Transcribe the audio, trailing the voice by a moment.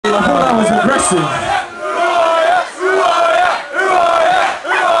thought that was aggressive.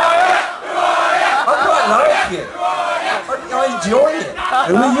 I quite like it. I enjoy it.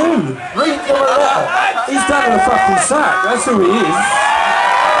 Who are you? Read your letter. He's done in a fucking sack. That's who he is.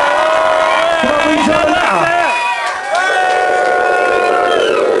 Can I read your letter?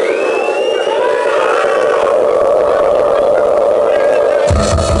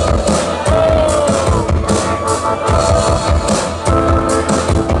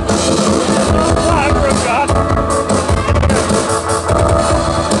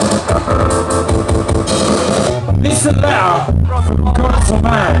 This is a letter from God to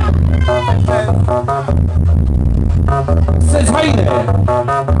man. It says, hey there,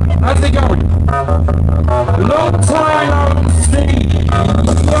 how's it going? Long time no see. I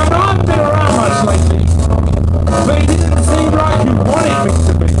know I've been around much lately, but it didn't seem like you wanted me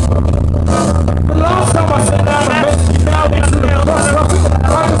to be. The last time I sat down and met you now into the cross,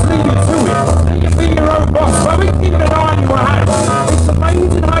 I just leave you to it. You can be your own boss, but we keep an eye on your hands. It's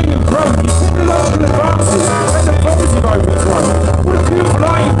amazing how you've grown. You've technological advances and the property over this one. What a beautiful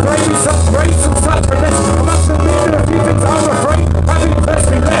life you created.